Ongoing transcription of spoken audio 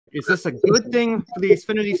Is this a good thing for the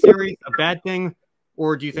Xfinity Series, a bad thing,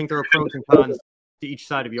 or do you think there are pros and cons to each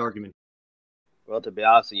side of the argument? Well, to be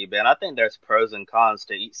honest with you, Ben, I think there's pros and cons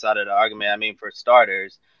to each side of the argument. I mean, for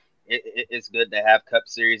starters, it's good to have Cup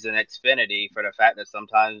Series and Xfinity for the fact that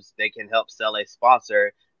sometimes they can help sell a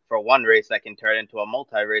sponsor for one race that can turn into a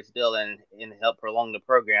multi-race deal and help prolong the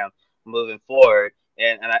program moving forward.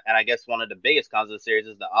 And I guess one of the biggest cons of the series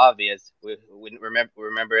is the obvious. We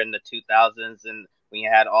remember in the 2000s and when you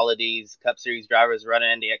had all of these Cup Series drivers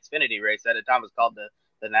running in the Xfinity race. At the time, it was called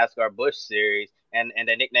the NASCAR Busch Series, and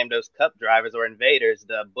they nicknamed those Cup drivers or invaders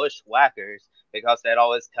the Buschwhackers because they'd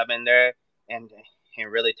always come in there and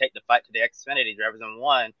really take the fight to the Xfinity drivers and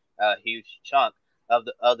won a huge chunk of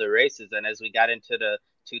the races. And as we got into the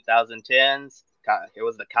 2010s, it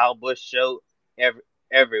was the Kyle Busch show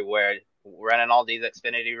everywhere, running all these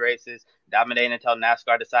Xfinity races, dominating until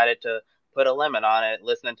NASCAR decided to put a limit on it,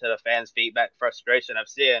 listening to the fans' feedback, frustration of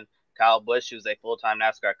seeing Kyle Busch, who's a full-time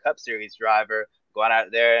NASCAR Cup Series driver, going out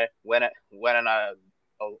there, winning a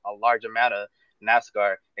large amount of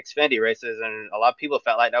NASCAR Xfinity races. And a lot of people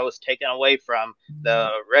felt like that was taken away from the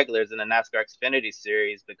regulars in the NASCAR Xfinity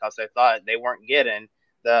Series because they thought they weren't getting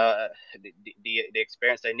the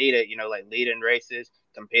experience they needed, like leading races,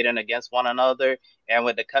 competing against one another. And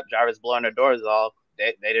with the Cup drivers blowing their doors off,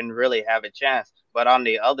 they didn't really have a chance. But on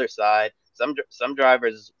the other side, some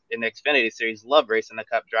drivers in the Xfinity Series love racing the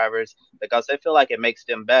Cup drivers because they feel like it makes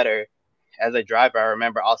them better. As a driver, I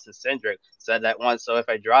remember Austin Cindric said that once. So if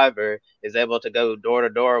a driver is able to go door to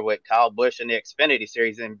door with Kyle Busch in the Xfinity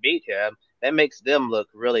Series and beat him, that makes them look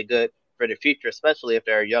really good for the future, especially if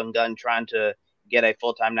they're a young gun trying to get a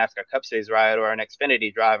full-time NASCAR Cup Series ride, or an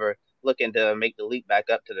Xfinity driver looking to make the leap back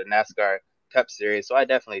up to the NASCAR Cup Series. So I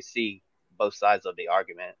definitely see both sides of the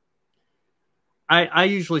argument. I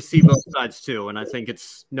usually see both sides too, and I think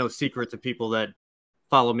it's no secret to people that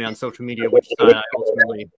follow me on social media which side I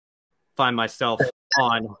ultimately find myself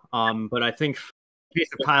on. But I think in the case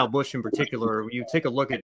of Kyle Busch in particular, when you take a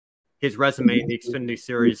look at his resume in the Xfinity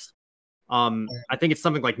Series, I think it's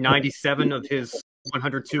something like 97 of his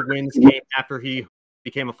 102 wins came after he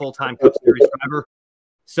became a full-time Cup Series driver.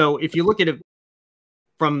 So if you look at it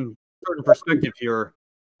from a certain perspective here,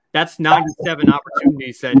 that's 97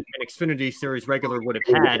 opportunities that an Xfinity Series regular would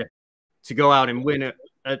have had to go out and win an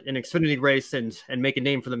Xfinity race and make a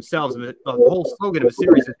name for themselves. And the whole slogan of the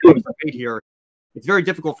series is being made here. It's very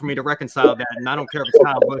difficult for me to reconcile that, and I don't care if it's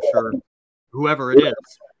Kyle Busch or whoever it is.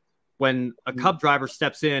 When a Cup driver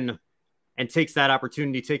steps in and takes that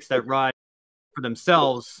opportunity, takes that ride for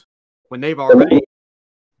themselves, when they've already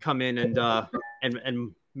come in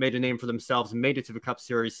and made a name for themselves and made it to the Cup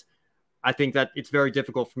Series, I think that it's very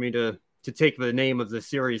difficult for me to take the name of the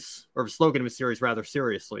series, or the slogan of the series, rather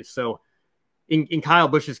seriously. So in Kyle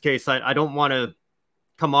Busch's case, I don't want to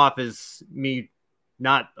come off as me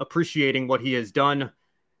not appreciating what he has done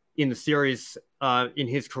in the series in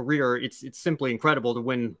his career. It's simply incredible to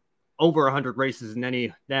win over 100 races in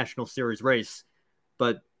any national series race.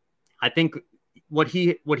 But I think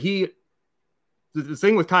the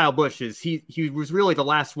thing with Kyle Busch is he was really the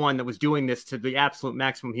last one that was doing this to the absolute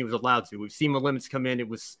maximum he was allowed to. We've seen the limits come in. It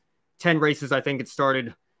was 10 races, I think it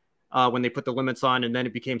started when they put the limits on, and then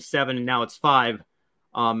it became 7, and now it's 5.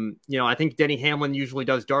 I think Denny Hamlin usually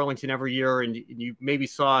does Darlington every year, and you maybe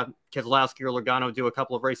saw Keselowski or Logano do a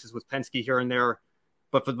couple of races with Penske here and there.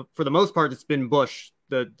 But for the most part, it's been Busch,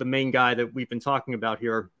 the main guy that we've been talking about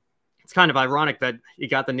here. It's kind of ironic that he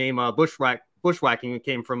got the name Buschwhacking. It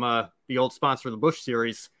came from the old sponsor of the Busch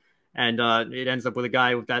Series, and it ends up with a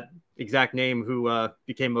guy with that exact name who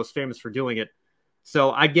became most famous for doing it.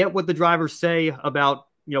 So I get what the drivers say about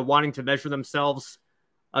wanting to measure themselves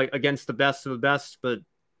against the best of the best, but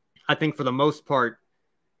I think for the most part,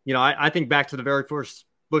 I think back to the very first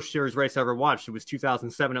Busch Series race I ever watched. It was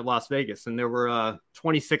 2007 at Las Vegas, and there were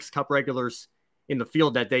 26 Cup regulars in the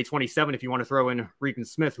field that day. 27 if you want to throw in Regan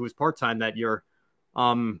Smith, who was part-time that year.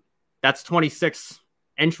 That's 26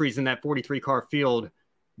 entries in that 43-car field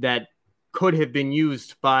that could have been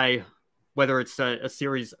used by, whether it's a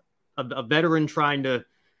series of a veteran trying to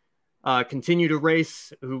continue to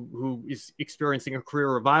race, who is experiencing a career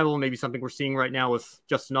revival, maybe something we're seeing right now with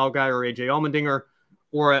Justin Allgaier or AJ Allmendinger,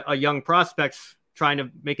 or a young prospect trying to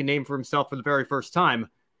make a name for himself for the very first time,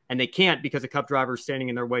 and they can't because a Cup driver is standing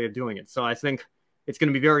in their way of doing it. So I think it's going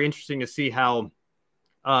to be very interesting to see how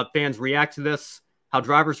fans react to this, how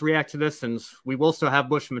drivers react to this, and we will still have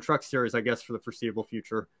Busch in the Truck Series, I guess, for the foreseeable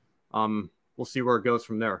future. We'll see where it goes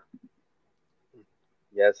from there.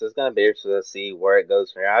 Yes, it's going to be interesting to see where it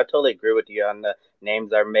goes from here. I totally agree with you on the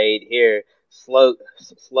names are made here.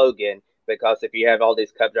 Slogan, because if you have all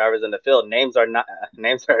these Cup drivers in the field, names are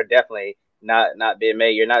definitely not being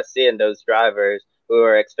made. You're not seeing those drivers who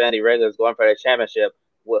are Xfinity regulars going for the championship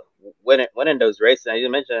winning those races. And you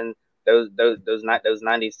mentioned those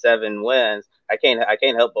 97 wins. I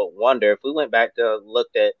can't help but wonder if we went back to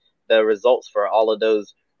looked at the results for all of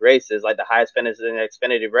those races, like the highest finish in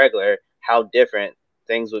Xfinity regular, how different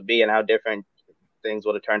things would be and how different things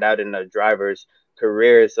would have turned out in the drivers'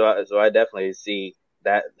 careers. So I definitely see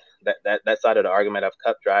that side of the argument of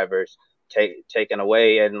Cup drivers taken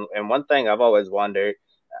away. And one thing I've always wondered,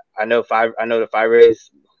 I know the 5 race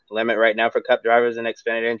limit right now for Cup drivers in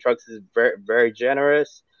Xfinity and trucks is very, very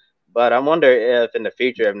generous. But I wonder if in the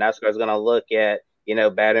future, if NASCAR is going to look at,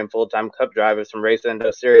 banning full-time Cup drivers from racing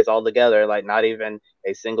those series altogether, like not even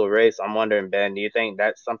a single race. I'm wondering, Ben, do you think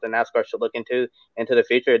that's something NASCAR should look into the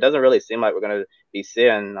future? It doesn't really seem like we're going to be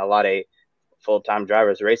seeing a lot of full-time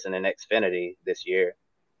drivers racing in Xfinity this year.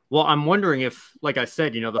 Well, I'm wondering if, like I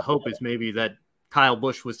said, the hope is maybe that Kyle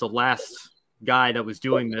Busch was the last guy that was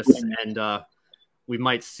doing this, and we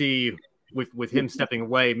might see with him stepping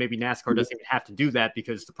away, maybe NASCAR doesn't even have to do that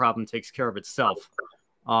because the problem takes care of itself.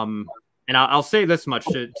 And I'll say this much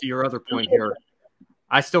to your other point here.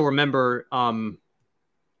 I still remember,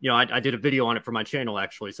 I did a video on it for my channel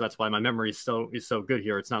actually, so that's why my memory is so good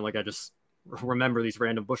here. It's not like I just remember these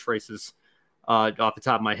random Busch races off the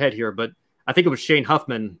top of my head here, but I think it was Shane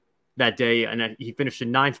Huffman that day, and he finished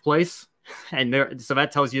in 9th place. And so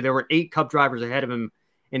that tells you there were 8 Cup drivers ahead of him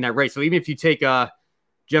in that race. So even if you take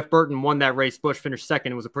Jeff Burton won that race, Busch finished 2nd.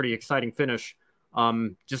 It was a pretty exciting finish.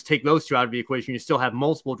 Just take those 2 out of the equation. You still have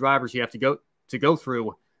multiple drivers you have to go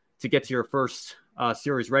through to get to your first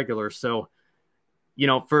series regular. So,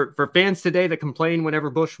 for fans today that complain whenever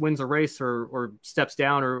Busch wins a race or steps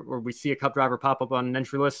down or we see a Cup driver pop up on an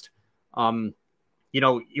entry list,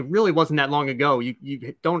 it really wasn't that long ago.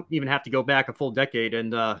 You don't even have to go back a full decade,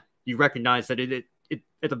 and you recognize that it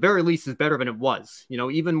at the very least is better than it was.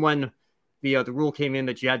 Even when the rule came in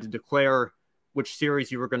that you had to declare which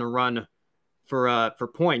series you were going to run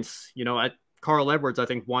for points. Carl Edwards, I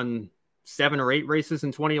think, won 7 or 8 races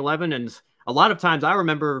in 2011, and a lot of times I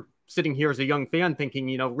remember sitting here as a young fan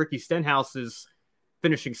thinking, Ricky Stenhouse is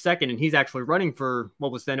finishing 2nd, and he's actually running for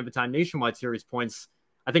what was then at the time Nationwide Series points.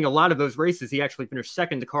 I think a lot of those races he actually finished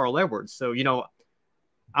 2nd to Carl Edwards. So,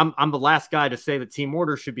 I'm the last guy to say that team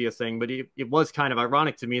order should be a thing, but it was kind of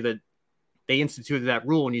ironic to me that they instituted that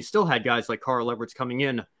rule, and you still had guys like Carl Edwards coming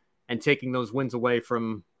in and taking those wins away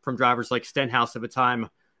from drivers like Stenhouse at the time,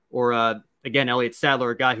 or again, Elliott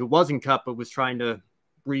Sadler, a guy who was in Cup but was trying to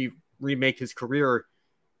remake his career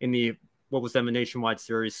in what was then the Nationwide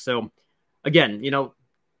Series. So again,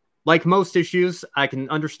 like most issues, I can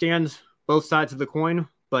understand both sides of the coin,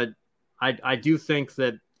 but I do think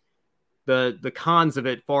that the cons of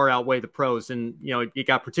it far outweigh the pros. And, it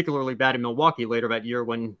got particularly bad in Milwaukee later that year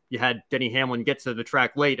when you had Denny Hamlin get to the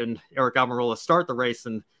track late and Eric Almirola start the race.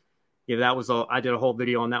 And I did a whole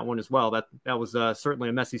video on that one as well. That was certainly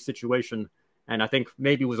a messy situation. And I think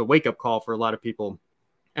maybe it was a wake-up call for a lot of people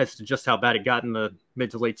as to just how bad it got in the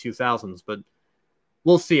mid to late 2000s. But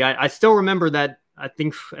we'll see. I still remember that. I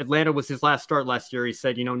think Atlanta was his last start last year. He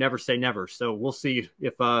said, never say never. So we'll see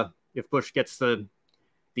if Busch gets the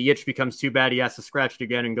itch becomes too bad. He has to scratch it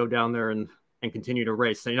again and go down there and continue to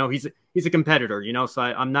race. So, he's a competitor, so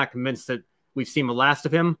I'm not convinced that we've seen the last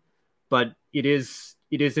of him, but it is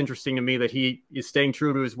interesting to me that he is staying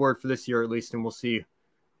true to his word for this year, at least. And we'll see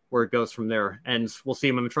where it goes from there. And we'll see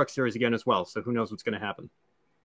him in the Truck Series again as well. So who knows what's going to happen.